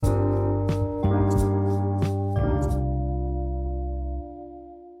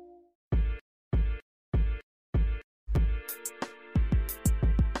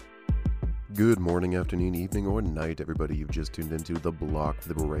Good morning, afternoon, evening, or night, everybody. You've just tuned into The Block,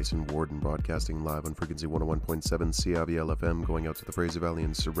 the Bryson, Worden, broadcasting live on frequency 101.7 CIVL FM, going out to the Fraser Valley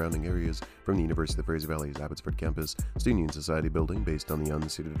and surrounding areas from the University of the Fraser Valley's Abbotsford campus, Student Union Society building based on the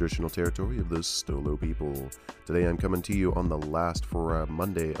unceded traditional territory of the Stolo people. Today I'm coming to you on the last for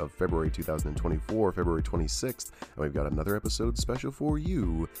Monday of February 2024, February 26th, and we've got another episode special for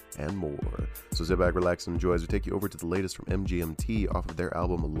you and more. So sit back, relax, and enjoy as we take you over to the latest from MGMT off of their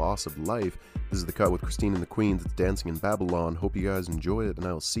album Loss of Life. This is the cut with Christine and the Queens. It's Dancing in Babylon. Hope you guys enjoy it, and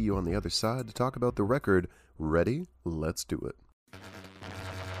I'll see you on the other side to talk about the record. Ready? Let's do it.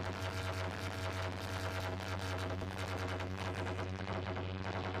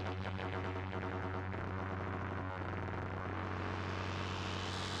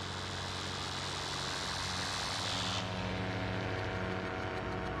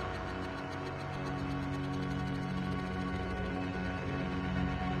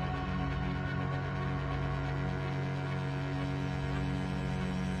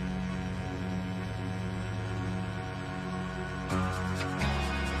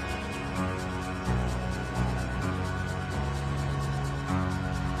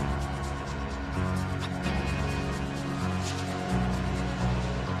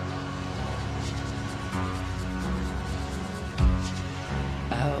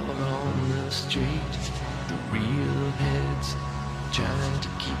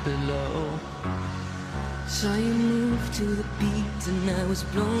 Saw you move to the beat and I was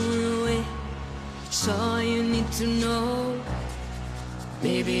blown away. That's all you need to know.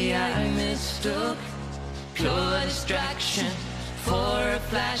 Maybe I mistook pure distraction for a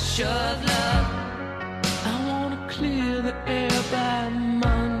flash of love. I wanna clear the air by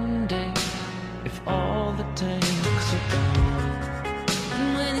Monday if all the tanks are gone.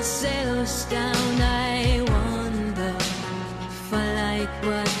 And when it settles down I wonder if I like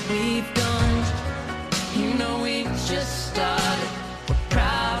what we've done. You know we just started, we're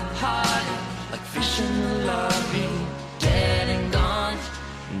proud-hearted, like fish in the lobby, dead and gone,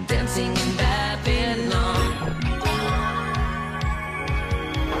 dancing in Babylon.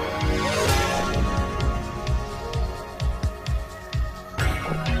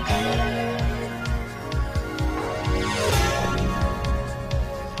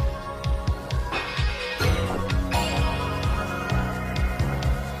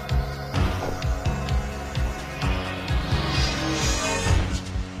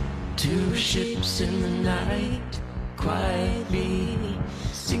 Ships in the night, quietly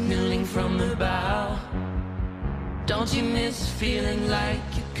signaling from the bow. Don't you miss feeling like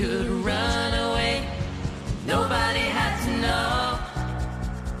you could run away? Nobody had to know.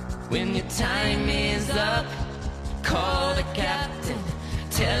 When your time is up, call the captain,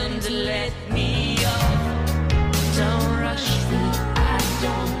 tell him to let me off. Don't rush me, I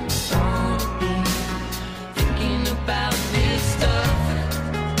don't wanna be thinking about this stuff.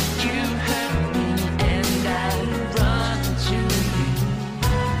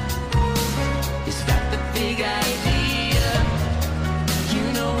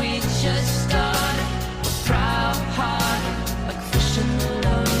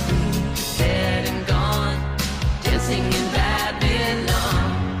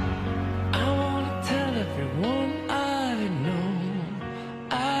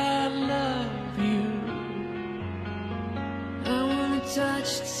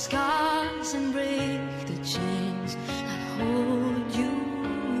 Touch the scars and break the chains that hold you.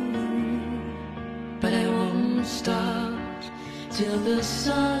 But I won't stop till the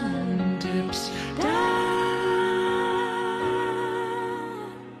sun dips down.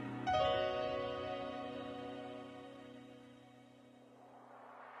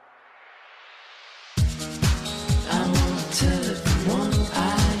 I won't tell everyone I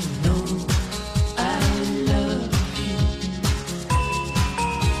know I love.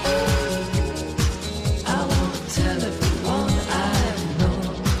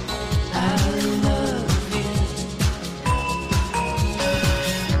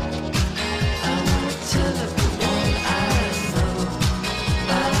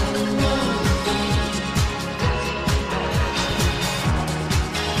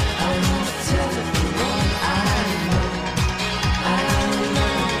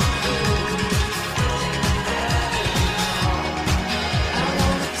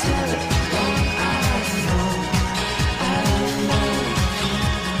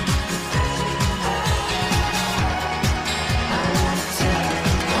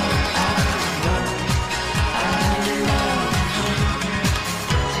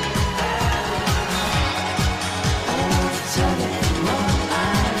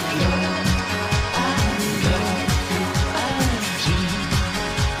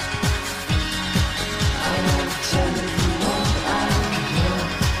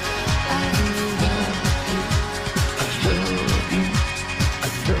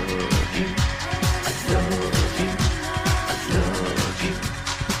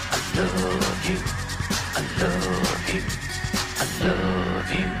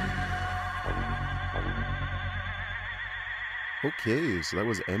 Okay, so that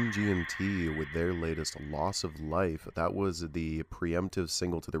was MGMT with their latest Loss of Life. That was the preemptive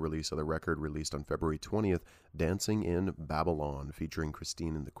single to the release of the record released on February 20th, Dancing in Babylon, featuring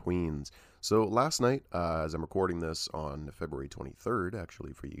Christine and the Queens. So last night, as I'm recording this on February 23rd,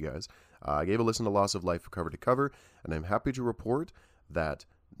 actually for you guys, I gave a listen to Loss of Life cover to cover, and I'm happy to report that,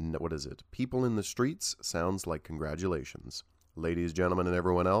 what is it, People in the Streets sounds like congratulations. Ladies, gentlemen, and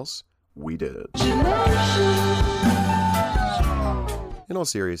everyone else, we did it. In all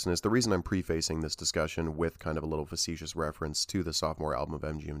seriousness, the reason I'm prefacing this discussion with kind of a little facetious reference to the sophomore album of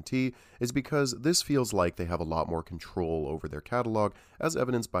MGMT is because this feels like they have a lot more control over their catalog, as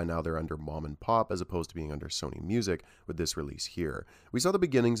evidenced by now they're under Mom and Pop as opposed to being under Sony Music with this release here. We saw the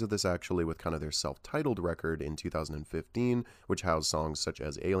beginnings of this actually with kind of their self-titled record in 2015, which housed songs such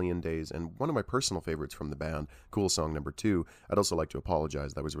as Alien Days and one of my personal favorites from the band, Cool Song Number 2. I'd also like to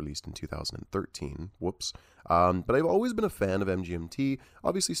apologize, that was released in 2013. Whoops. But I've always been a fan of MGMT,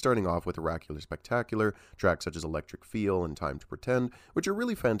 obviously starting off with Oracular Spectacular, tracks such as Electric Feel and Time to Pretend, which are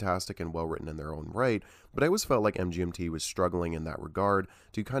really fantastic and well written in their own right, but I always felt like MGMT was struggling in that regard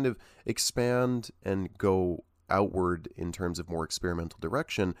to kind of expand and go outward in terms of more experimental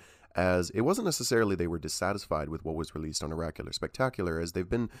direction, as it wasn't necessarily they were dissatisfied with what was released on Oracular Spectacular, as they've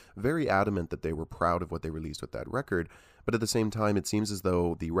been very adamant that they were proud of what they released with that record, but at the same time it seems as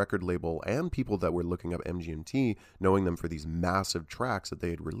though the record label and people that were looking up MGMT, knowing them for these massive tracks that they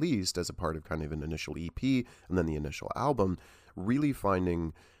had released as a part of kind of an initial EP and then the initial album, really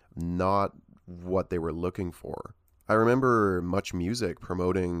finding not what they were looking for. I remember Much Music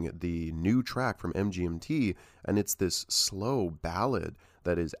promoting the new track from MGMT, and it's this slow ballad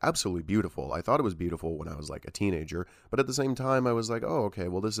that is absolutely beautiful. I thought it was beautiful when I was like a teenager, but at the same time I was like, oh, okay,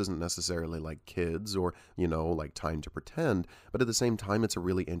 well this isn't necessarily like Kids or, you know, like Time to Pretend, but at the same time it's a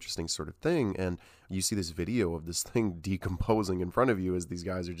really interesting sort of thing, and you see this video of this thing decomposing in front of you as these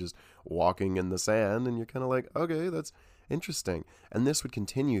guys are just walking in the sand, and you're kind of like, okay, that's interesting. And this would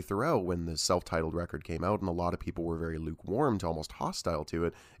continue throughout when the self-titled record came out, and a lot of people were very lukewarm to almost hostile to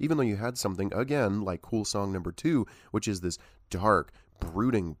it, even though you had something, again, like Cool Song Number 2, which is this dark,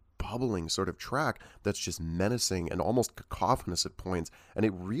 brooding, bubbling sort of track that's just menacing and almost cacophonous at points, and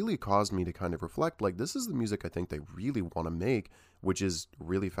it really caused me to kind of reflect, like, this is the music I think they really want to make, which is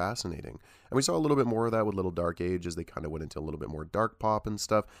really fascinating. And we saw a little bit more of that with Little Dark Age as they kind of went into a little bit more dark pop and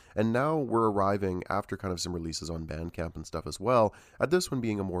stuff, and now we're arriving after kind of some releases on Bandcamp and stuff as well, at this one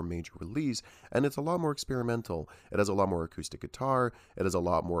being a more major release, and it's a lot more experimental. It has a lot more acoustic guitar, it has a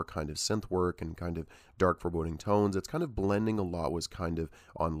lot more kind of synth work and kind of dark foreboding tones. It's kind of blending a lot was kind of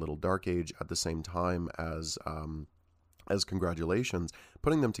on Little Dark Age at the same time as Congratulations,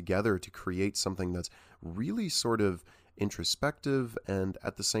 putting them together to create something that's really sort of introspective and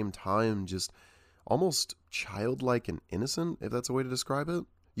at the same time just almost childlike and innocent, if that's a way to describe it.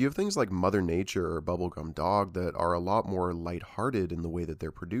 You have things like Mother Nature or Bubblegum Dog that are a lot more lighthearted in the way that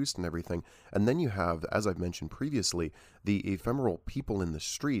they're produced and everything. And then you have, as I've mentioned previously, the ephemeral People in the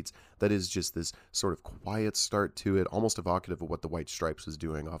Streets that is just this sort of quiet start to it, almost evocative of what the White Stripes was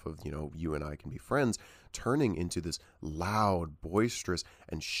doing off of, you know, You and I Can Be Friends, turning into this loud, boisterous,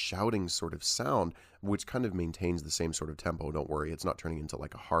 and shouting sort of sound, which kind of maintains the same sort of tempo. Don't worry, it's not turning into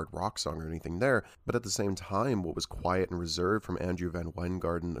like a hard rock song or anything there, but at the same time, what was quiet and reserved from Andrew Van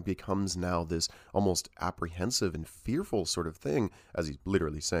Weingarten becomes now this almost apprehensive and fearful sort of thing, as he's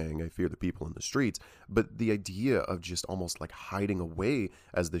literally saying, I fear the people in the streets, but the idea of just almost like hiding away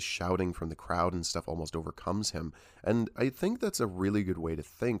as this shouting from the crowd and stuff almost overcomes him. And I think that's a really good way to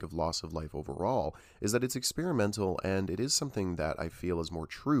think of Loss of Life overall, is that it's experimental, and it is something that I feel is more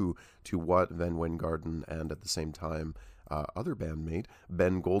true to what Van Weingarten and at the same time other bandmate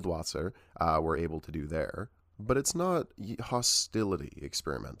Ben Goldwasser were able to do there. But it's not hostility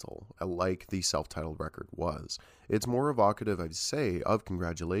experimental, like the self-titled record was. It's more evocative, I'd say, of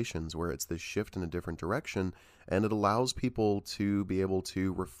Congratulations, where it's this shift in a different direction, and it allows people to be able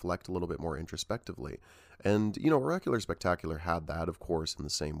to reflect a little bit more introspectively. And, you know, Oracular Spectacular had that, of course, in the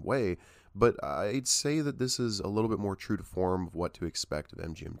same way, but I'd say that this is a little bit more true to form of what to expect of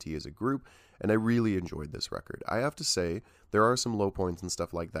MGMT as a group, and I really enjoyed this record. I have to say, there are some low points and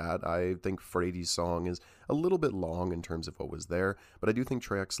stuff like that. I think Frady's song is a little bit long in terms of what was there, but I do think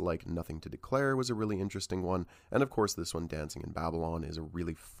tracks like Nothing to Declare was a really interesting one, and of course this one, Dancing in Babylon, is a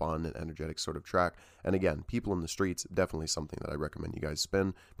really fun and energetic sort of track. And again, People in the Streets, definitely something that I recommend you guys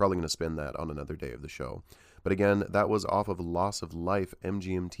spin. Probably going to spin that on another day of the show. But again, that was off of Loss of Life,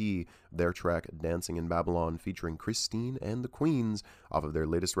 MGMT, their track Dancing in Babylon, featuring Christine and the Queens, off of their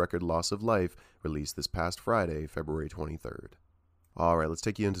latest record Loss of Life, released this past Friday, February 23rd. Alright, let's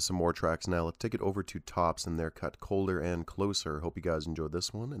take you into some more tracks now. Let's take it over to Tops and their cut Colder and Closer. Hope you guys enjoyed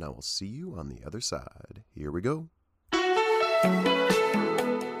this one, and I will see you on the other side. Here we go.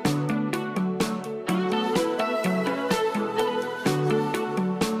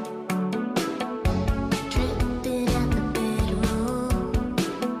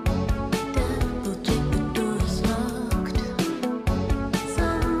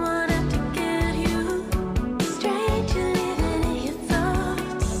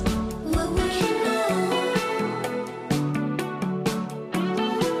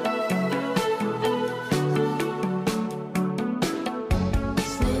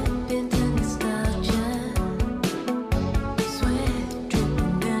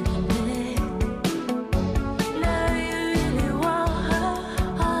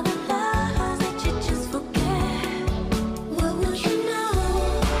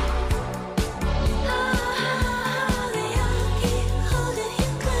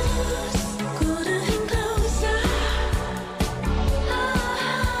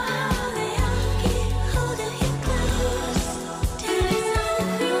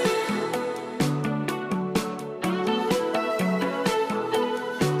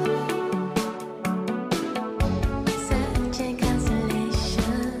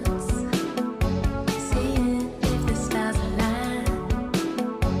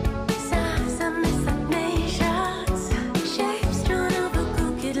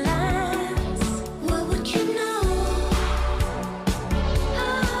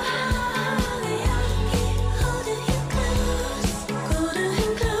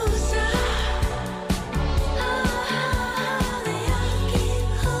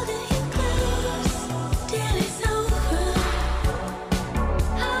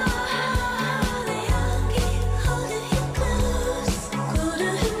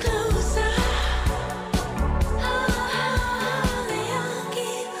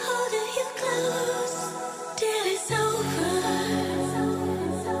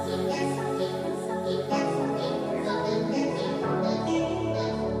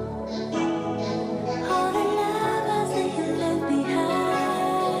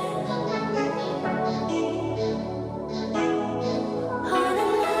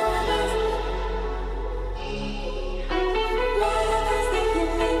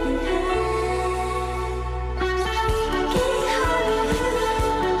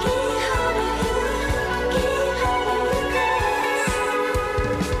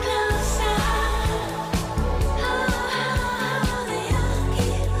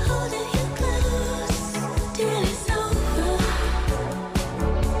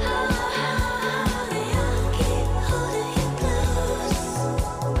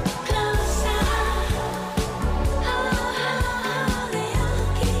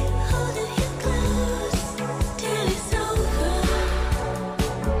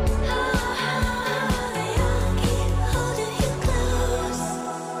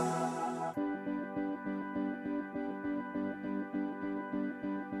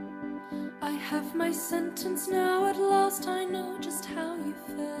 Have my sentence now, at last I know just how you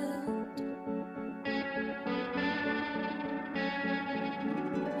felt.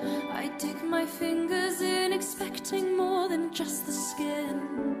 I dig my fingers in, expecting more than just the skin.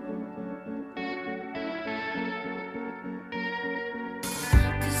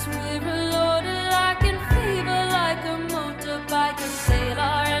 'Cause we're a loader like in fever, like a motorbike, a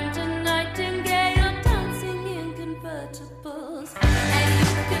sailor and a nightingale, dancing in convertibles. And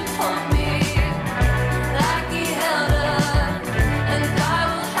you can hold me like he held her, and I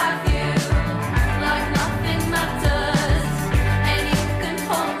will have you like nothing matters. And you can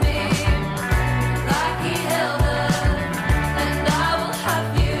hold me like he held her, and I will have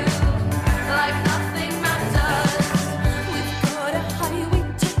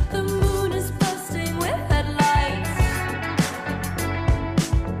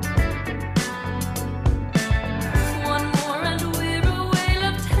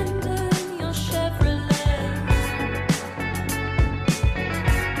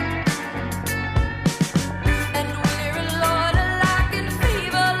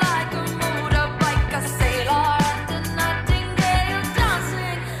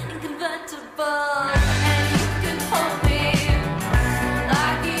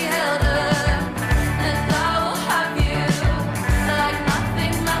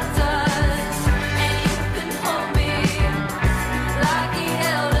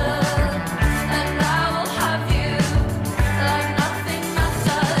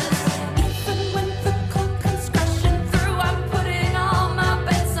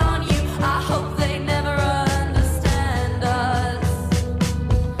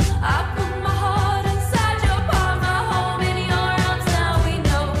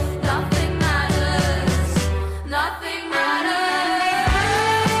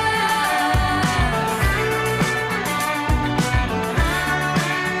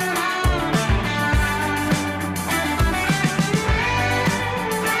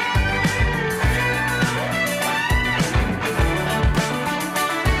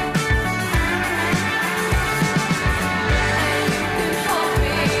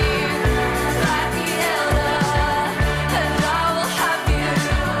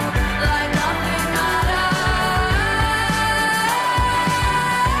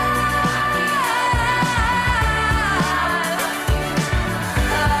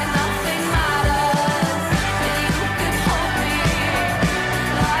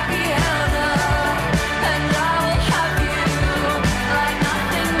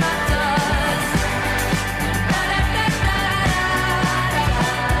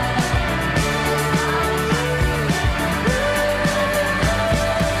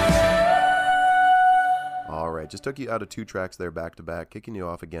just took you out of 2 tracks there back to back, kicking you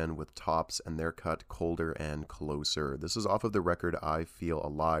off again with Tops and their cut Colder and Closer. This is off of the record I Feel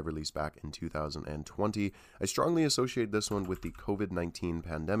Alive, released back in 2020. I strongly associate this one with the COVID-19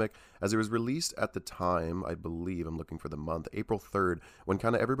 pandemic, as it was released at the time, I believe, I'm looking for the month, April 3rd, when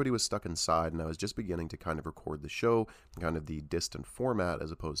kind of everybody was stuck inside and I was just beginning to kind of record the show, kind of the distant format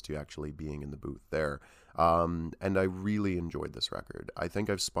as opposed to actually being in the booth there. And I really enjoyed this record. I think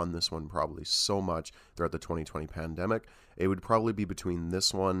I've spun this one probably so much throughout the 2020 pandemic. It would probably be between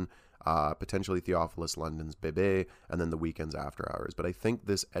this one, potentially Theophilus London's Bébé, and then The Weeknd's After Hours. But I think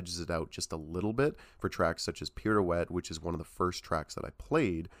this edges it out just a little bit for tracks such as Pirouette, which is one of the first tracks that I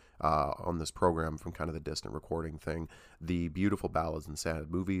played on this program from kind of the distant recording thing, the Beautiful Ballads and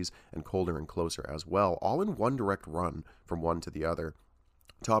Sad Movies, and Colder and Closer as well, all in one direct run from one to the other.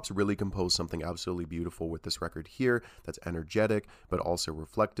 Tops really composed something absolutely beautiful with this record here that's energetic, but also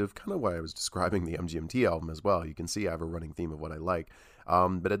reflective, kind of why I was describing the MGMT album as well. You can see I have a running theme of what I like.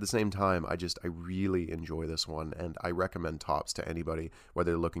 But at the same time, I really enjoy this one, and I recommend Tops to anybody,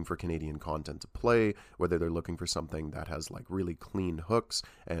 whether they're looking for Canadian content to play, whether they're looking for something that has like really clean hooks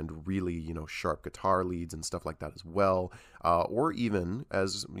and really, sharp guitar leads and stuff like that as well, or even,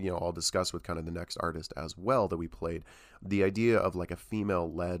 as, I'll discuss with kind of the next artist as well that we played, the idea of like a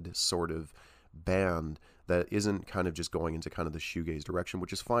female-led sort of band that isn't kind of just going into kind of the shoegaze direction,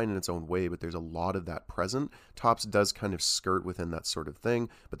 which is fine in its own way, but there's a lot of that present. Tops does kind of skirt within that sort of thing,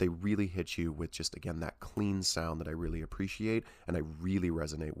 but they really hit you with just, again, that clean sound that I really appreciate and I really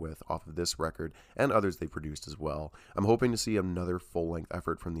resonate with off of this record and others they produced as well. I'm hoping to see another full-length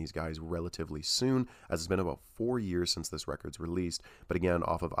effort from these guys relatively soon, as it's been about 4 years since this record's released, but again,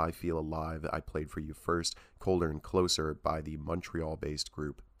 off of I Feel Alive, I played for you first, Colder and Closer by the Montreal-based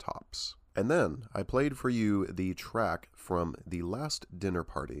group Tops. And then I played for you the track from The Last Dinner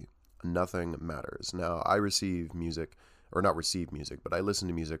Party, Nothing Matters. Now, I receive music, or not receive music, but I listen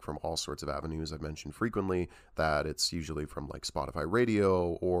to music from all sorts of avenues. I've mentioned frequently that it's usually from like Spotify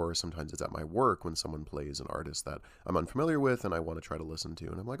radio, or sometimes it's at my work when someone plays an artist that I'm unfamiliar with and I want to try to listen to.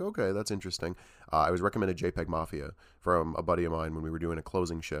 And I'm like, okay, that's interesting. I was recommended JPEG Mafia from a buddy of mine when we were doing a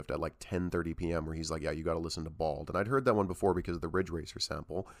closing shift at like 10:30 p.m. where he's like, yeah, you got to listen to Bald. And I'd heard that one before because of the Ridge Racer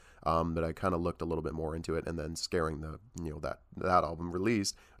sample, but I kind of looked a little bit more into it, and then scaring the, that album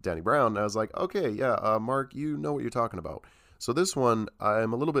released, Danny Brown, and I was like, okay, yeah, Mark, you know what you're talking about. So this one,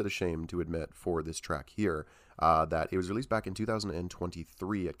 I'm a little bit ashamed to admit for this track here, that it was released back in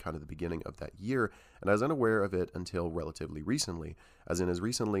 2023 at kind of the beginning of that year, and I was unaware of it until relatively recently, as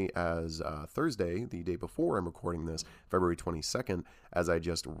recently as Thursday, the day before I'm recording this, February 22nd, as I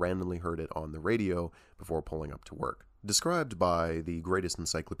just randomly heard it on the radio before pulling up to work. Described by the greatest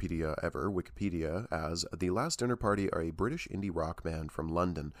encyclopedia ever, Wikipedia, as The Last Dinner Party are a British indie rock band from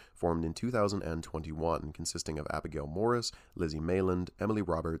London, formed in 2021, consisting of Abigail Morris, Lizzie Mayland, Emily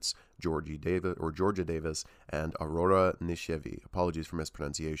Roberts, Georgia Davis, and Aurora Nishevi. Apologies for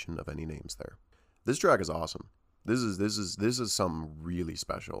mispronunciation of any names there. This track is awesome. This is something really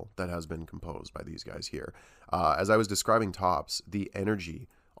special that has been composed by these guys here. As I was describing Tops, the energy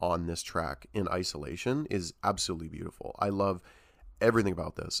on this track in isolation is absolutely beautiful. I love everything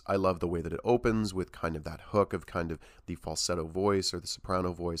about this. I love the way that it opens with kind of that hook of kind of the falsetto voice or the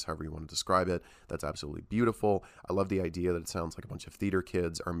soprano voice, however you want to describe it. That's absolutely beautiful. I love the idea that it sounds like a bunch of theater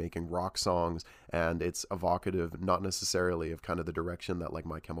kids are making rock songs, and it's evocative, not necessarily of kind of the direction that like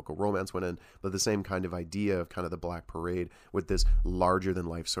My Chemical Romance went in, but the same kind of idea of kind of the Black Parade with this larger than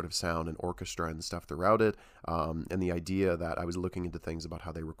life sort of sound and orchestra and stuff throughout it. And the idea that I was looking into things about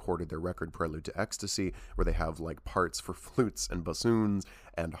how they recorded their record Prelude to Ecstasy, where they have like parts for flutes and bassoons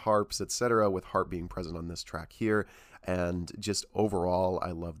and harps, etc., with harp being present on this track here. And just overall,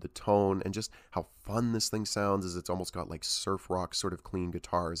 I love the tone and just how fun this thing sounds, as it's almost got like surf rock sort of clean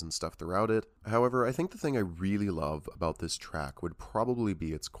guitars and stuff throughout it. However, I think the thing I really love about this track would probably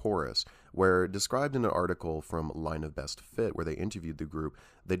be its chorus, where described in an article from Line of Best Fit, where they interviewed the group,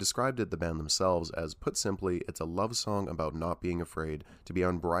 they described it, the band themselves, as, put simply, it's a love song about not being afraid to be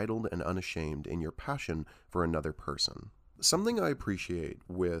unbridled and unashamed in your passion for another person. Something I appreciate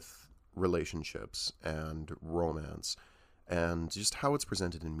with relationships and romance and just how it's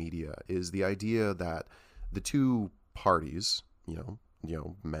presented in media is the idea that the two parties,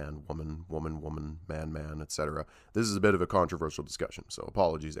 man, woman, woman, woman, man, man, etc. This is a bit of a controversial discussion, so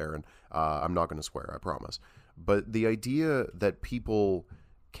apologies, Aaron. I'm not going to swear, I promise. But the idea that people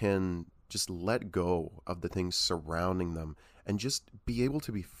can just let go of the things surrounding them and just be able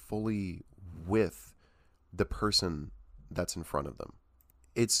to be fully with the person that's in front of them.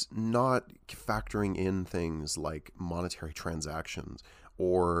 It's not factoring in things like monetary transactions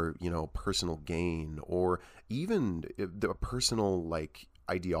or, personal gain, or even the personal,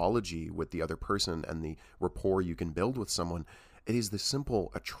 ideology with the other person and the rapport you can build with someone. It is the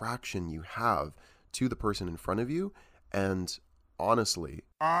simple attraction you have to the person in front of you. And honestly,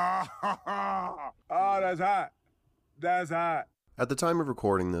 oh, that's hot. That's hot. At the time of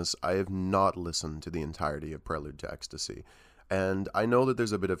recording this, I have not listened to the entirety of Prelude to Ecstasy. And I know that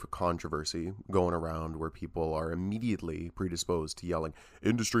there's a bit of a controversy going around where people are immediately predisposed to yelling,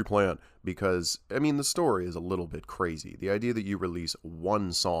 industry plant, because, the story is a little bit crazy. The idea that you release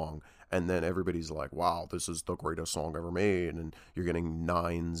one song and then everybody's like, wow, this is the greatest song ever made, and you're getting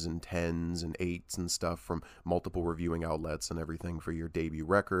 9s and 10s and 8s and stuff from multiple reviewing outlets and everything for your debut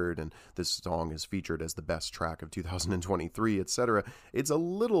record, and this song is featured as the best track of 2023, etc. It's a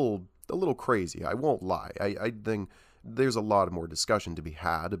little crazy, I won't lie. I think there's a lot more discussion to be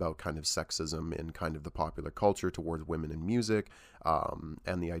had about kind of sexism in kind of the popular culture towards women in music,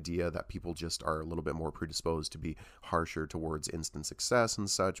 and the idea that people just are a little bit more predisposed to be harsher towards instant success and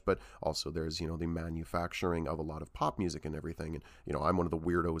such. But also there's, the manufacturing of a lot of pop music and everything. And, I'm one of the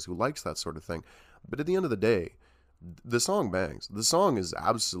weirdos who likes that sort of thing. But at the end of the day, the song bangs. The song is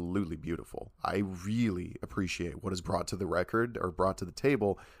absolutely beautiful. I really appreciate what is brought to the record or brought to the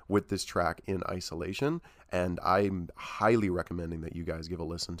table with this track in isolation, and I'm highly recommending that you guys give a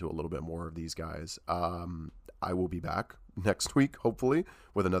listen to a little bit more of these guys. I will be back next week, hopefully,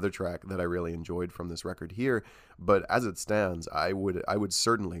 with another track that I really enjoyed from this record here, but as it stands, I would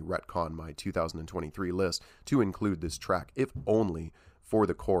certainly retcon my 2023 list to include this track, if only for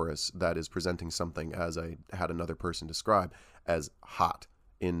the chorus that is presenting something, as I had another person describe, as hot,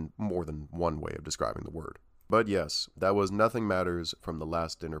 in more than one way of describing the word. But yes, that was Nothing Matters from The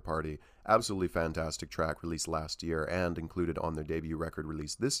Last Dinner Party. Absolutely fantastic track released last year and included on their debut record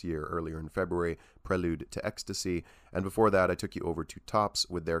released this year, earlier in February, Prelude to Ecstasy. And before that, I took you over to Tops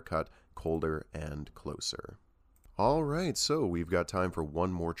with their cut, Colder and Closer. Alright, so we've got time for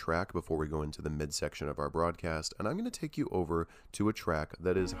one more track before we go into the midsection of our broadcast, and I'm going to take you over to a track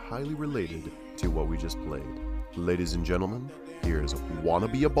that is highly related to what we just played. Ladies and gentlemen, here's Wanna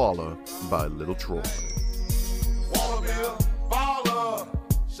Be a Baller by Little Troy. Wanna be a baller,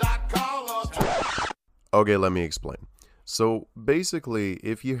 shot caller. Okay, let me explain. So basically,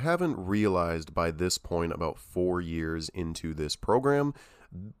 if you haven't realized by this point, about 4 years into this program,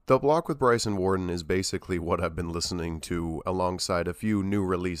 The Block with Bryson Worden is basically what I've been listening to alongside a few new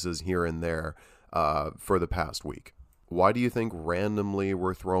releases here and there for the past week. Why do you think randomly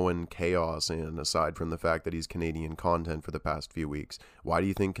we're throwing Chaos in, aside from the fact that he's Canadian content for the past few weeks? Why do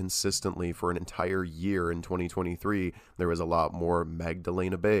you think consistently for an entire year in 2023 there was a lot more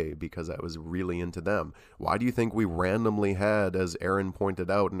Magdalena Bay, because I was really into them? Why do you think we randomly had, as Aaron pointed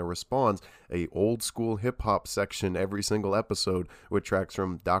out in a response, a old school hip hop section every single episode with tracks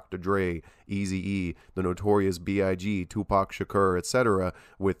from Dr. Dre, Eazy-E, the Notorious B.I.G., Tupac Shakur, etc.,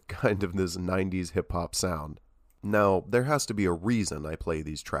 with kind of this 90s hip hop sound? Now, there has to be a reason I play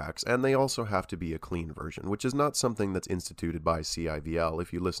these tracks, and they also have to be a clean version, which is not something that's instituted by CIVL.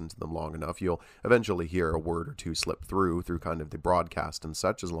 If you listen to them long enough, you'll eventually hear a word or two slip through kind of the broadcast and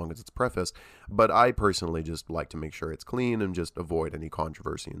such, as long as it's prefaced, but I personally just like to make sure it's clean and just avoid any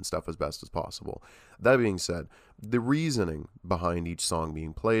controversy and stuff as best as possible. That being said, the reasoning behind each song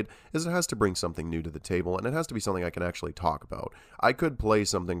being played is it has to bring something new to the table, and it has to be something I can actually talk about. I could play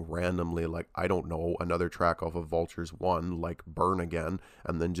something randomly, like, I don't know, another track off of Vultures 1, like Burn Again,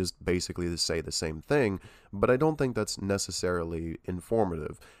 and then just basically say the same thing, but I don't think that's necessarily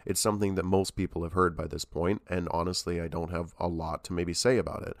informative. It's something that most people have heard by this point, and honestly, I don't have a lot to maybe say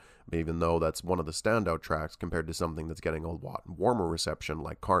about it, even though that's one of the standout tracks compared to something that's getting a lot warmer reception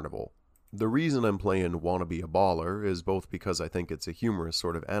like Carnival. The reason I'm playing Wanna Be a Baller is both because I think it's a humorous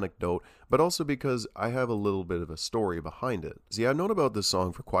sort of anecdote, but also because I have a little bit of a story behind it. See, I've known about this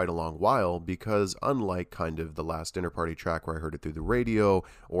song for quite a long while because, unlike kind of the Last Dinner Party track where I heard it through the radio,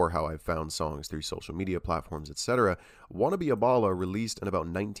 or how I've found songs through social media platforms, etc., Wanna Be a Baller, released in about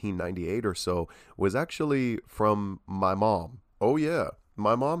 1998 or so, was actually from my mom. Oh yeah.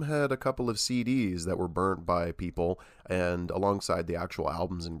 My mom had a couple of CDs that were burnt by people, and alongside the actual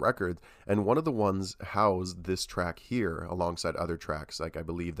albums and records, and one of the ones housed this track here alongside other tracks. Like, I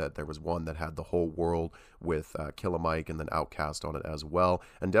believe that there was one that had The Whole World with Killer Mike and then Outkast on it as well,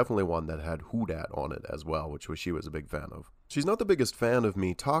 and definitely one that had Who Dat on it as well, which she was a big fan of. She's not the biggest fan of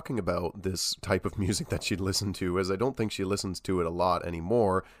me talking about this type of music that she'd listen to, as I don't think she listens to it a lot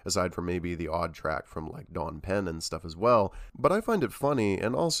anymore, aside from maybe the odd track from like Dawn Penn and stuff as well. But I find it funny,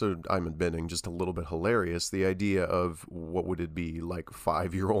 and also, I'm admitting, just a little bit hilarious, the idea of what would it be, like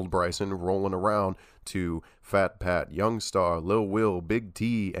 5-year-old Bryson rolling around to Fat Pat, Young Star, Lil Will, Big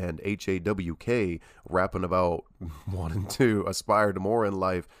T, and HAWK rapping about wanting to aspire to more in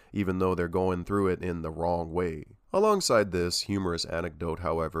life, even though they're going through it in the wrong way. Alongside this humorous anecdote,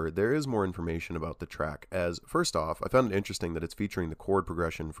 however, there is more information about the track, as, first off, I found it interesting that it's featuring the chord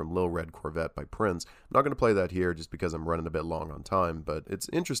progression from Lil Red Corvette by Prince. I'm not going to play that here just because I'm running a bit long on time, but it's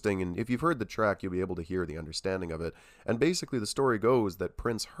interesting, and if you've heard the track, you'll be able to hear the understanding of it. And basically the story goes that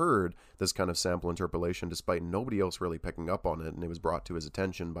Prince heard this kind of sample interpolation despite nobody else really picking up on it, and it was brought to his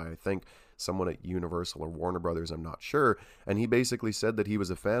attention by, I think, someone at Universal or Warner Brothers, I'm not sure, and he basically said that he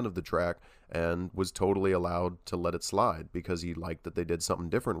was a fan of the track and was totally allowed to let it slide because he liked that they did something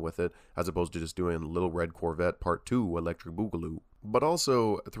different with it as opposed to just doing Little Red Corvette Part 2 Electric Boogaloo. But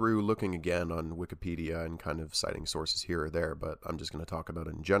also through looking again on Wikipedia and kind of citing sources here or there, but I'm just going to talk about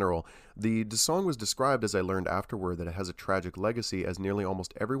it in general, the song was described, as I learned afterward, that it has a tragic legacy as nearly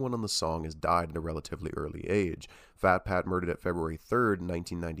almost everyone on the song has died at a relatively early age. Fat Pat murdered at February 3rd,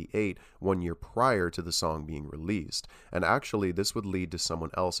 1998, 1 year prior to the song being released, and actually this would lead to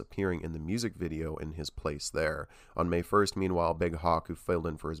someone else appearing in the music video in his place there. On May 1st, meanwhile, Big Hawk, who filled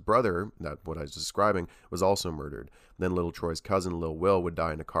in for his brother, that what I was describing, was also murdered. Then Little Troy's cousin, Lil Will, would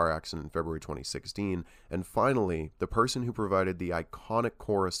die in a car accident in February 2016. And finally, the person who provided the iconic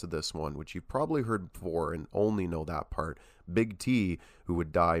chorus to this one, which you've probably heard before and only know that part, Big T, who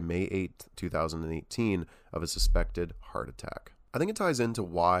would die May 8th, 2018, of a suspected heart attack. I think it ties into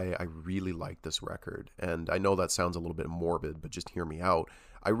why I really like this record, and I know that sounds a little bit morbid, but just hear me out.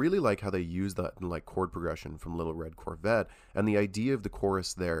 I really like how they use that like chord progression from Little Red Corvette, and the idea of the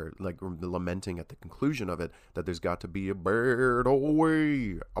chorus there, like lamenting at the conclusion of it, that there's got to be a better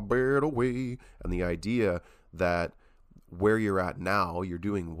way, and the idea that where you're at now, you're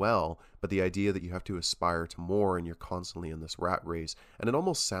doing well, but the idea that you have to aspire to more and you're constantly in this rat race. And it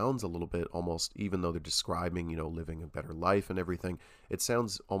almost sounds a little bit, almost, even though they're describing, you know, living a better life and everything, it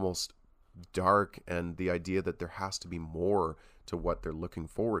sounds almost dark, and the idea that there has to be more to what they're looking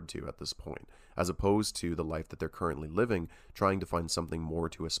forward to at this point, as opposed to the life that they're currently living, trying to find something more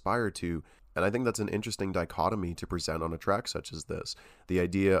to aspire to. And I think that's an interesting dichotomy to present on a track such as this. The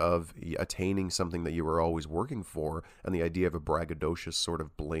idea of attaining something that you were always working for, and the idea of a braggadocious sort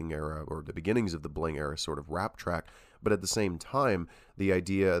of bling era, or the beginnings of the bling era sort of rap track. But at the same time, the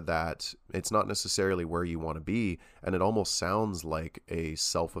idea that it's not necessarily where you want to be, and it almost sounds like a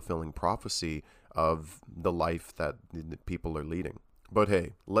self-fulfilling prophecy of the life that people are leading. But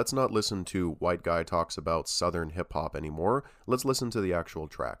hey, let's not listen to White Guy Talks About Southern Hip-Hop anymore. Let's listen to the actual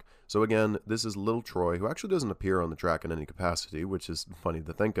track. So again, this is Lil Troy, who actually doesn't appear on the track in any capacity, which is funny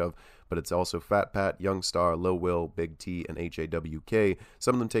to think of, but it's also Fat Pat, Young Star, Lil Will, Big T, and HAWK.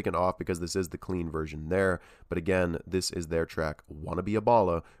 Some of them taken off because this is the clean version there, but again, this is their track, Wanna Be a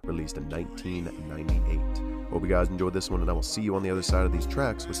Baller, released in 1998. Hope you guys enjoyed this one, and I will see you on the other side of these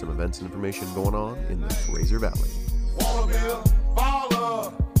tracks with some events and information going on in the Fraser Valley. Wanna be a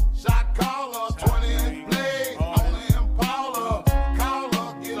baller, shot caller, 20-inch blade on the Impala.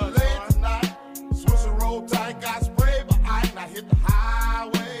 Caller, get laid tonight. Switch and roll tight, got spray, but I hit the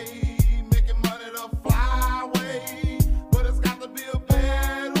highway, making money the flyway. But it's got to be a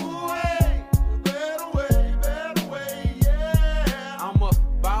better way, yeah. I'm a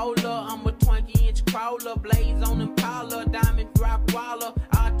baller, I'm a 20-inch crawler, blaze on Impala, diamond rock waller,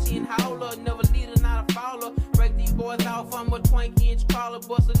 R10 howler, never leader, not a faller. Break these boys off, I'm a 20-inch crawler,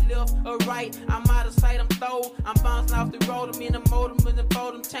 bust a left or right, I'm out of sight, I'm throw, I'm bouncing off the road, I'm in the motor, in the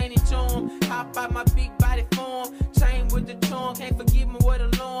boat, I'm chaining charm, hop out my big body form, chain with the charm, can't forgive me with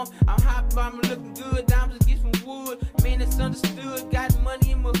alarm, I'm hot, I'm looking good, diamonds get some wood, man it's understood, got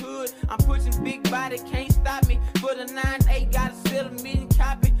money in my hood, I'm pushing big body, can't stop me, for the 9-8, gotta sell a million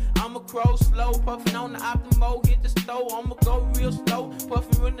copy, I'ma crow slow, puffing on the Optimo, hit the stove, I'ma go real slow,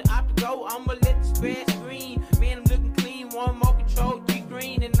 puffing when the Optigo, I'ma let the grass green, man I'm looking clean, one more control, 3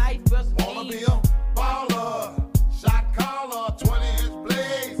 green and nice bust a Wanna be a baller, shot caller, 20-inch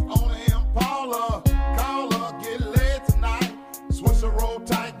blades on the Impala. Caller, get laid tonight. Switch and roll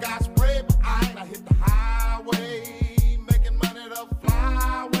tight, got spray, but I hit the highway, making money the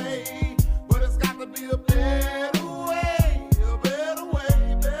flyway. But it's got to be a better way,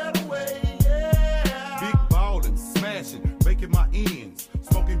 yeah. Big ballin', smashing, making my ends.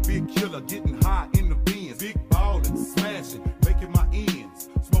 Smoking big killer, getting high in the bins. Big ballin', smashing, making my ends.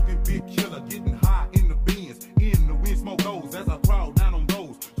 Smoking big killer, getting high in the bins. In the wind, smoke those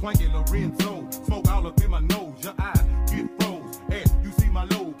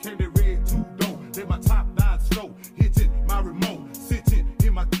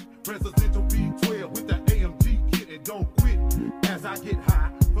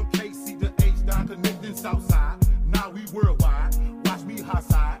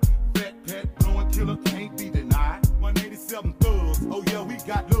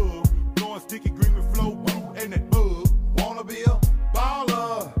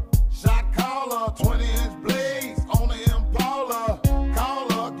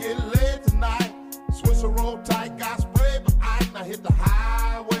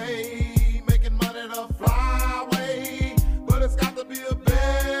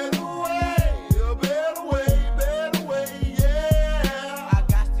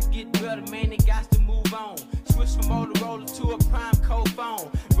from Motorola to a prime cold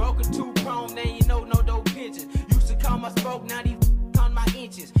phone. Broken to chrome, now you know no dope pitches. Used to call my spoke, now these on my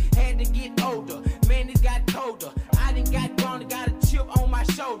inches. Had to get older, man, it got colder. I done got grown, got a chip on my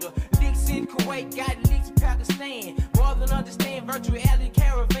shoulder. Licks in Kuwait, got licks in Pakistan. More than understand, virtual reality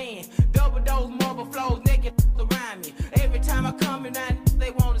caravan. Double dose, marble flows, naked around me. Every time I come in,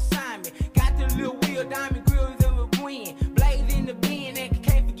 they want to sign me. Got the little wheel, diamond grills of a queen. Blaze in the bin, and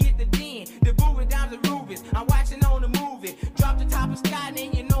can't forget the den. The booby down the Rubens, I'm watching on the movie. Drop the top of sky,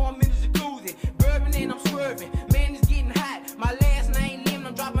 then you know I'm in the jacuzzi. Bourbon and I'm swerving, man, it's getting hot. My last name Lim,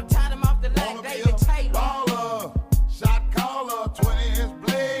 I'm dropping time off the light. David Taylor. Baller, shot caller, 20-inch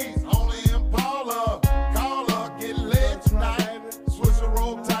blaze, only Impala. Caller, get lit tonight. Switch the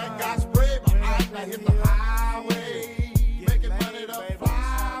roll tight, got spray behind. I hit the highway, making money the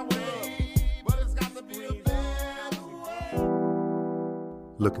flyway, but it's got to be a better way.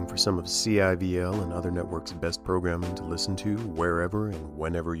 Looking for some of CIVL and other networks' best programming to listen to wherever and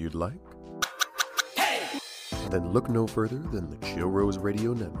whenever you'd like? Then look no further than the Chill Rose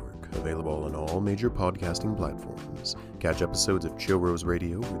Radio Network, available on all major podcasting platforms. Catch episodes of Chill Rose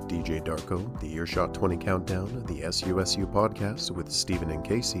Radio with DJ Darko, the Earshot 20 Countdown, the SUSU podcast with Stephen and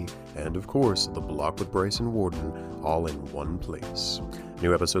Casey, and of course, The Block with Bryson Worden, all in one place.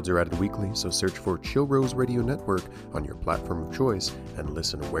 New episodes are added weekly, so search for Chill Rose Radio Network on your platform of choice and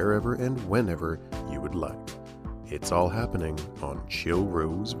listen wherever and whenever you would like. It's all happening on Chill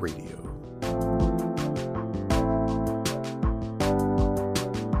Rose Radio.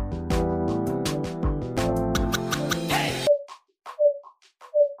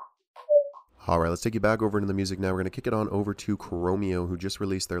 Alright, let's take you back over into the music now. We're going to kick it on over to Chromeo, who just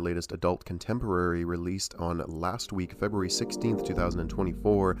released their latest adult contemporary, released on last week, February 16th,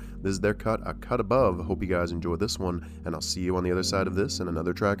 2024. This is their cut, A Cut Above. Hope you guys enjoy this one, and I'll see you on the other side of this and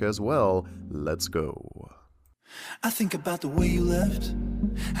another track as well. Let's go. I think about the way you left,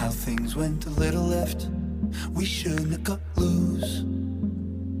 how things went a little left. We shouldn't have cut loose.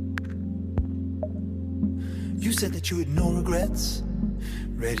 You said that you had no regrets,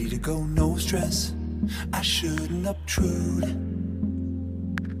 ready to go, no stress. I shouldn't obtrude,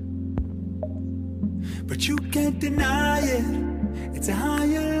 but you can't deny it. It's a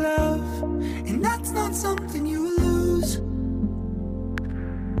higher love, and that's not something you lose.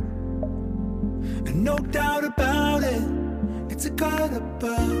 And no doubt about it, it's a cut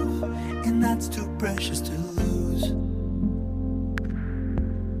above, and that's too precious to lose.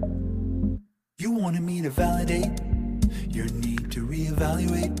 You wanted me to validate your need to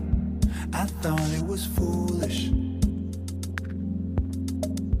reevaluate. I thought it was foolish.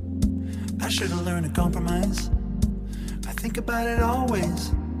 I should have learned to compromise. I think about it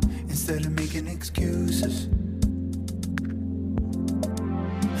always, instead of making excuses.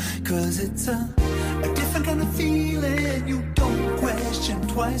 Cause it's a different kind of feeling. You don't question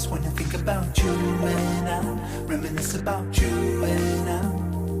twice when I think about you, and I reminisce about you, and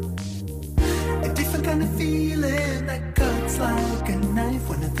a different kind of feeling that cuts like a knife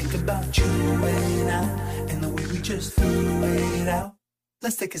when I think about you and the way we just threw it out.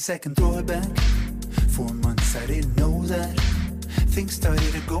 Let's take a second, throw it back. 4 months I didn't know that things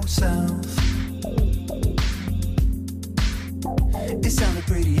started to go south. It sounded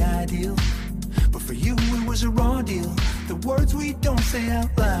pretty ideal, but for you it was a raw deal. The words we don't say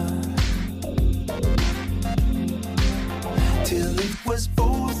out loud, till it was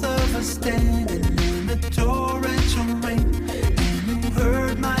both of us standing in the torrential rain. And you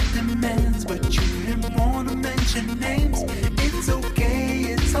heard my demands, but you didn't want to mention names. It's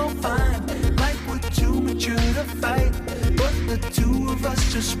okay, it's all fine, like we're too mature to fight. But the two of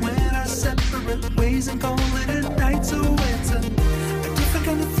us just went our separate ways and call it a night. So it's a different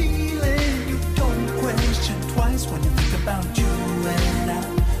kind of feeling. You don't question twice when you think about you, and I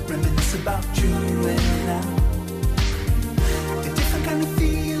reminisce about you, and a different kind of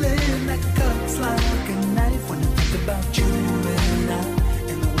feeling that cuts like a knife.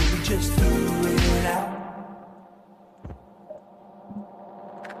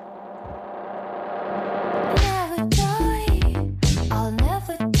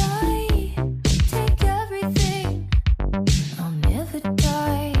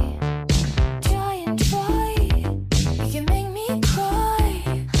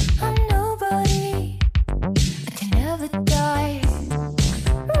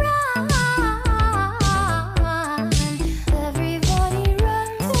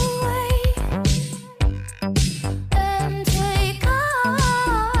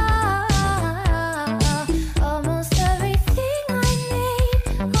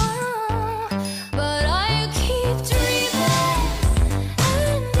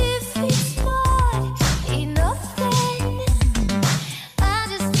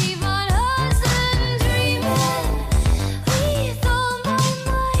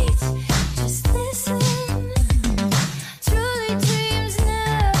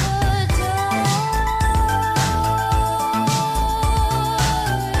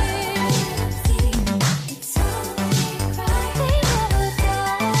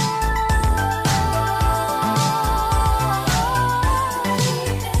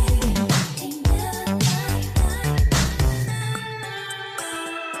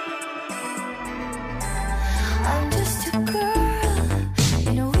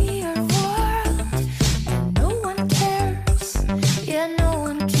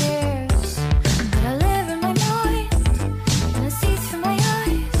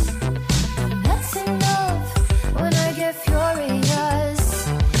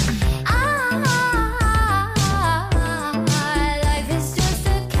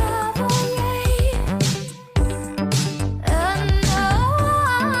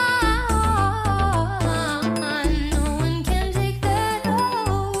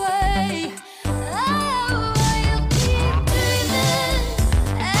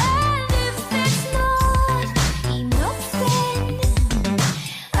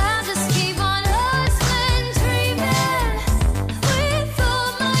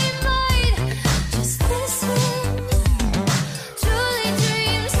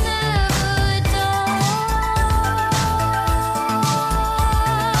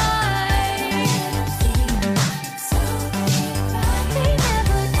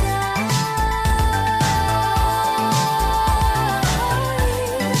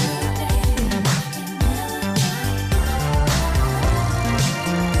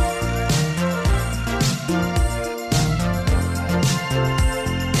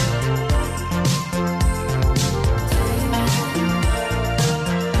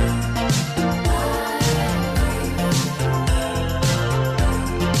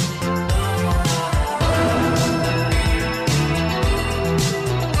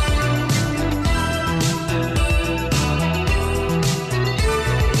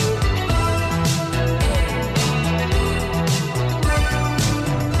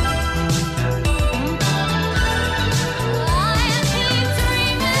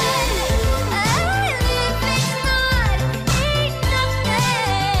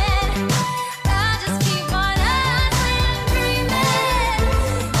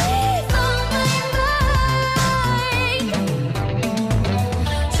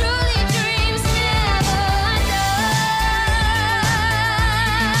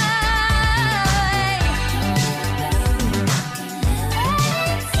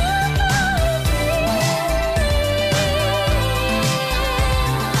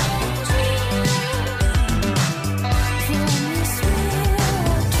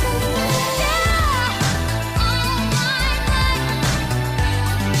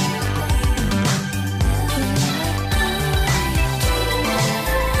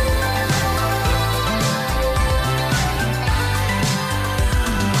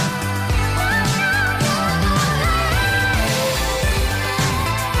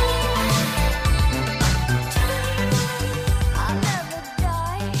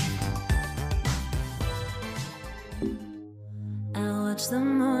 the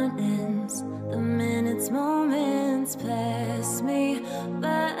mornings, the minutes, moments pass me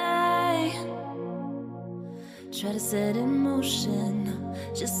by. Try to set in motion,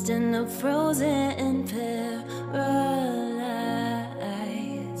 just end up frozen and paralyzed.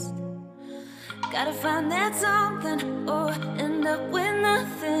 Gotta find that something or end up with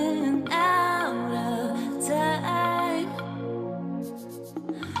nothing out of time.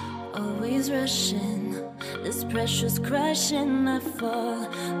 Always rushing, this pressure's crushing, I fall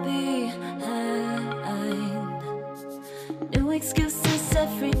behind. New excuses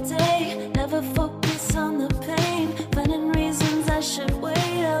every day, never focus on the pain, finding reasons I should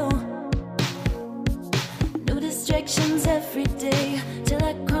wait, oh. New distractions every day, till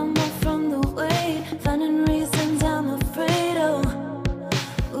I crumble from the weight, finding reasons I'm afraid, oh.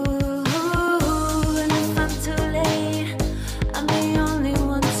 Ooh, and if I'm too late, I'm the only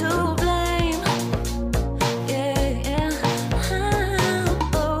one to blame. Yeah.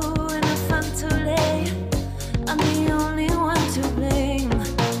 Oh, and if I'm too late, I'm the only one to blame.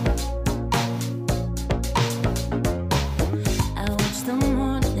 I watch the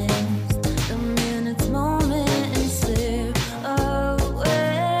mornings, the minutes, moments slip away.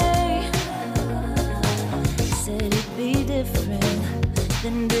 Said it'd be different,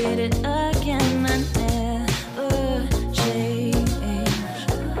 then did it again. I never change.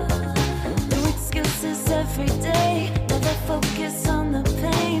 New excuses every day, never focus on the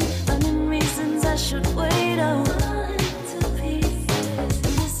pain, finding reasons I should wait, oh.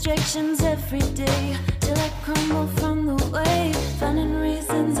 New distractions every day, till I crumble from the weight, finding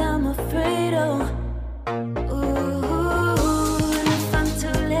reasons I'm afraid, oh. Ooh, and if I'm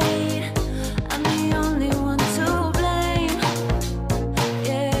too late, I'm the only one to blame.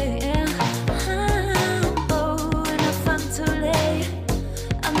 Yeah. Oh, and if I'm too late,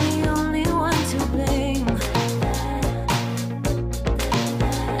 I'm the only one to blame.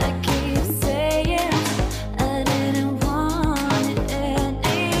 I keep saying I didn't want it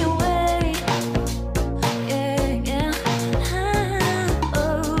anyway. Yeah.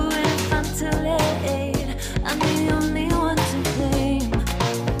 Oh, and if I'm too late, I'm the only one to blame.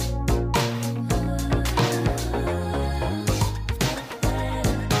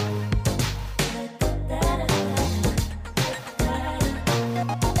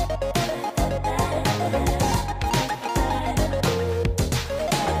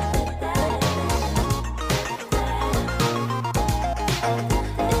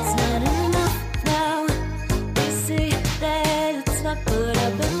 It's not enough now. They say that it's not, but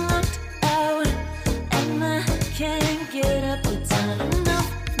I've been locked out and I can't get up. It's not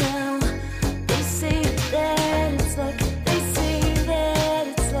enough now. They say that it's like, they say that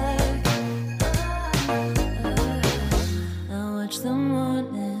it's like. I watch the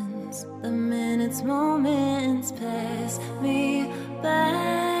mornings, the minutes, moments pass me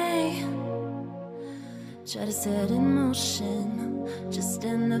by. Try to set in motion, just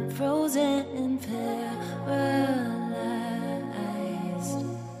end up frozen and paralyzed.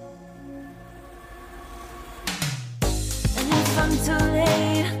 And if I'm too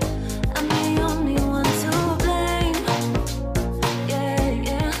late, I'm the only one to blame.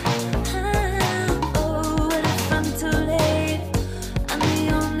 Yeah. Oh, and if I'm too late, I'm the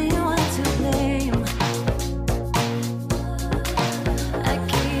only one to blame. I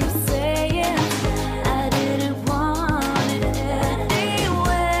keep saying I didn't want it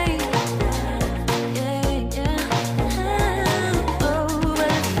anyway. Yeah. Oh,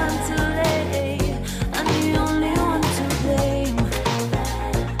 but if I'm too late, I'm the only one to blame.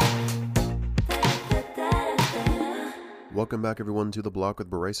 Welcome back, everyone, to The Block with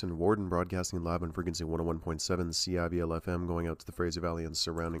Bryson, Worden, broadcasting live on frequency 101.7 CIVL FM, going out to the Fraser Valley and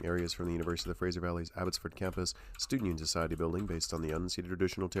surrounding areas from the University of the Fraser Valley's Abbotsford campus, Student Union Society building based on the unceded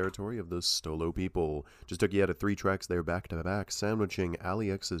traditional territory of the Stolo people. Just took you out of 3 tracks there back to back, sandwiching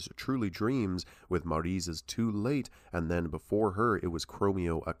Ali X's Truly Dreams with Marise's Too Late, and then before her it was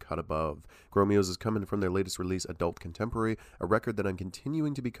Chromeo, A Cut Above. Chromeo's is coming from their latest release, Adult Contemporary, a record that I'm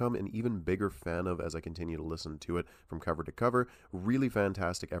continuing to become an even bigger fan of as I continue to listen to it from cover to cover. Really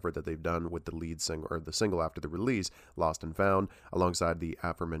fantastic effort that they've done with the lead single, or the single after the release, Lost and Found, alongside the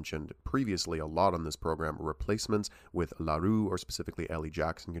aforementioned previously a lot on this program, Replacements, with LaRue, or specifically Ellie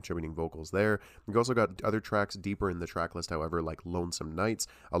Jackson, contributing vocals there. We've also got other tracks deeper in the track list, however, like Lonesome Nights,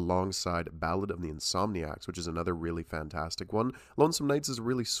 alongside Ballad of the Insomniacs, which is another really fantastic one. Lonesome Nights is a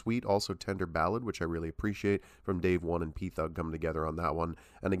really sweet, also tender ballad, which I really appreciate, from Dave One and P Thug coming together on that one.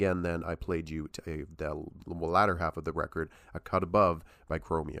 And again, then I played you to the latter half of the record, record, A Cut Above by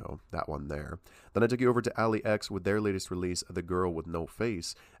Chromeo, that one there. Then I took you over to Ali X with their latest release, The Girl With No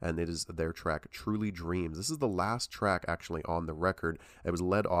Face, and it is their track Truly Dreams. This is the last track actually on the record. It was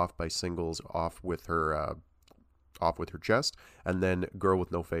led off by singles Off With Her Chest, and then Girl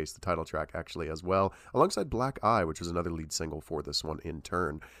With No Face, the title track actually as well, alongside Black Eye, which was another lead single for this one in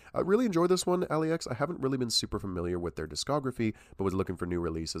turn. I really enjoyed this one, LAX. I haven't really been super familiar with their discography, but was looking for new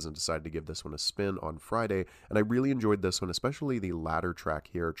releases and decided to give this one a spin on Friday, and I really enjoyed this one, especially the latter track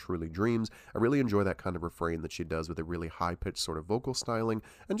here, Truly Dreams. I really enjoy that kind of refrain that she does with a really high-pitched sort of vocal styling,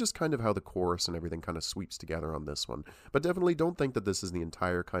 and just kind of how the chorus and everything kind of sweeps together on this one. But definitely don't think that this is the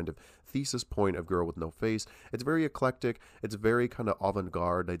entire kind of thesis point of Girl With No Face. It's very eclectic, it's very kind of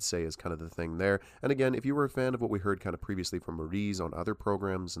avant-garde, I'd say, is kind of the thing there. And again, if you were a fan of what we heard kind of previously from Maurice on other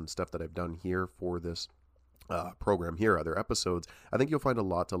programs and stuff that I've done here for this program here, other episodes, I think you'll find a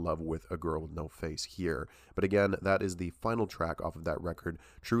lot to love with A Girl With No Face here. But again, that is the final track off of that record,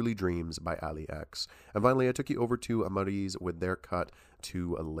 Truly Dreams by Ali X. And finally, I took you over to Maurice with their cut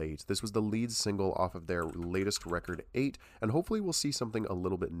Too Late. This was the lead single off of their latest record, 8, and hopefully we'll see something a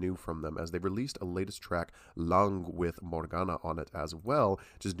little bit new from them, as they released a latest track, Lang, with Morgana on it as well,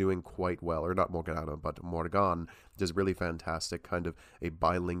 just doing quite well, or not Morgana, but Morgan, just really fantastic, kind of a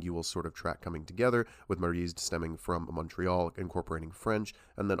bilingual sort of track coming together, with Maurice stemming from Montreal, incorporating French,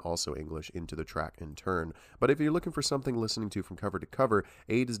 and then also English into the track in turn. But if you're looking for something listening to from cover to cover,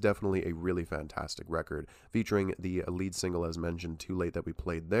 8 is definitely a really fantastic record, featuring the lead single, as mentioned, Too Late, that we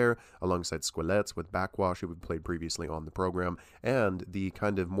played there, alongside Squelettes with Backwash, who we played previously on the program, and the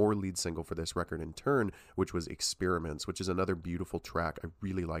kind of more lead single for this record in turn, which was Experiments, which is another beautiful track I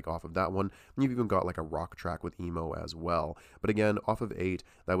really like off of that one. And you've even got like a rock track with emo as well. But again, off of 8,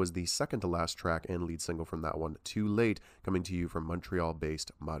 that was the second to last track and lead single from that one, Too Late, coming to you from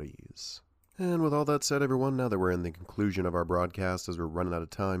Montreal-based Maurice. And with all that said, everyone, now that we're in the conclusion of our broadcast, as we're running out of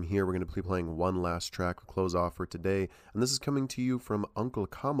time here, we're going to be playing one last track to close off for today, and this is coming to you from Uncle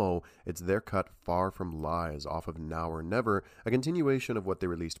Camo. It's their cut Far From Lies off of Now or Never, a continuation of what they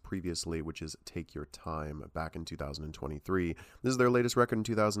released previously, which is Take Your Time, back in 2023. This is their latest record in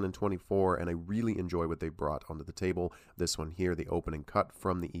 2024, and I really enjoy what they brought onto the table. This one here, the opening cut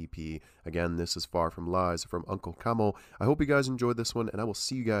from the EP. Again, this is Far From Lies from Uncle Camo. I hope you guys enjoyed this one, and I will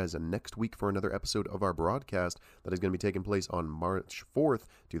see you guys next week for another episode of our broadcast that is going to be taking place on March 4th,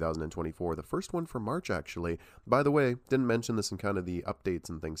 2024. The first one for March, actually. By the way, didn't mention this in kind of the updates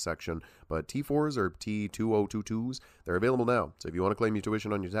and things section, but T4s or T2022s, they're available now. So if you want to claim your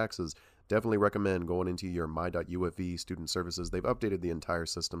tuition on your taxes, definitely recommend going into your my.ufv student services. They've updated the entire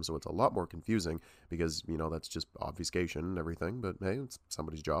system, so it's a lot more confusing because, you know, that's just obfuscation and everything, but hey, it's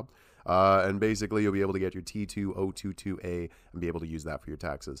somebody's job. And basically, you'll be able to get your T2022A and be able to use that for your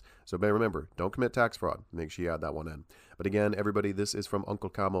taxes. So remember, don't commit tax fraud. Make sure you add that one in. But again, everybody, this is from Uncle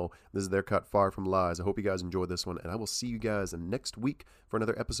Camo. This is their cut Far From Lies. I hope you guys enjoyed this one, and I will see you guys next week for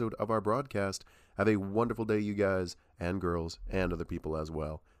another episode of our broadcast. Have a wonderful day, you guys and girls and other people as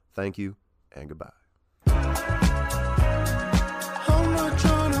well. Thank you, and goodbye. I'm not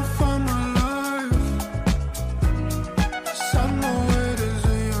trying to find my life, 'cause I know it is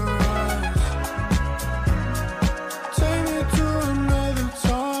in your eyes. Take me to another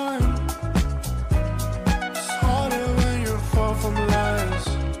time. It's harder when you're far from lies.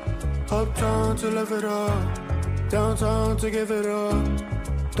 Uptown to live it up, downtown to give it up.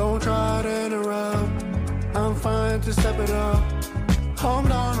 Don't try to interrupt, I'm fine to step it up. I'm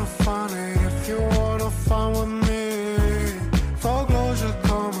down to find it if you wanna find with me. Foreclosure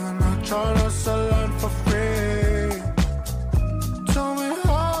coming, I'm trying to sell land for free. Tell me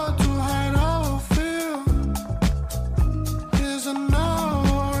how to hide how I feel. Is it now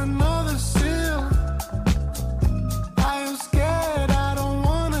or another seal? I am scared, I don't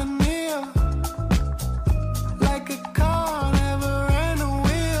wanna kneel. Like a car, never ran the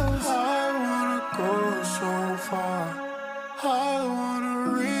wheels. I wanna go so far, I wanna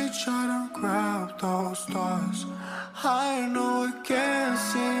reach out and grab those stars. I know it can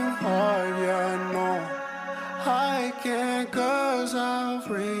seem hard, yeah I know I can't, 'cause I've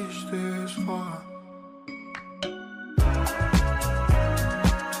reached this far.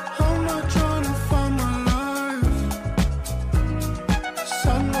 I'm not trying to find my life, 'cause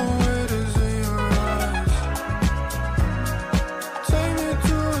I know it is in your eyes. Take me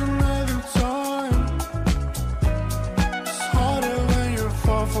to another time. It's harder when you're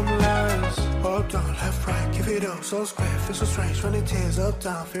far from lies. Up, down, left, right, give it up. So square, feel so strange, running tears. Up,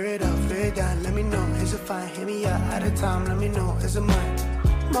 down, fear it up, fear it down. Let me know, is it fine? Hear me out at a time. Let me know, is it mine?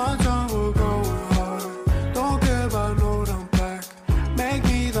 My time will go hard. Don't care about no, I'm back. Make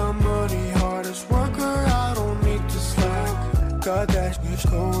me the money hardest worker, I don't need to slack. got that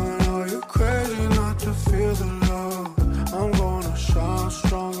shit going on. You're crazy not to feel the love. I'm gonna shine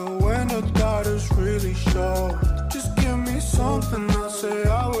stronger when the doubters really show. Just give me something, I'll say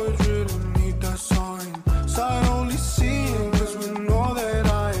I would really need that sign. Sight only seeing, cause we know that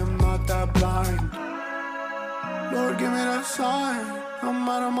I am not that blind. Lord, give me that sign, I'm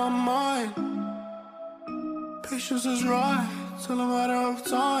out of my mind. Patience is right, till a matter of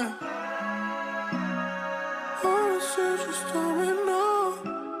time. Honestly, just tell me no.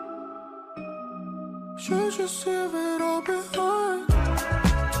 Should just leave it all behind.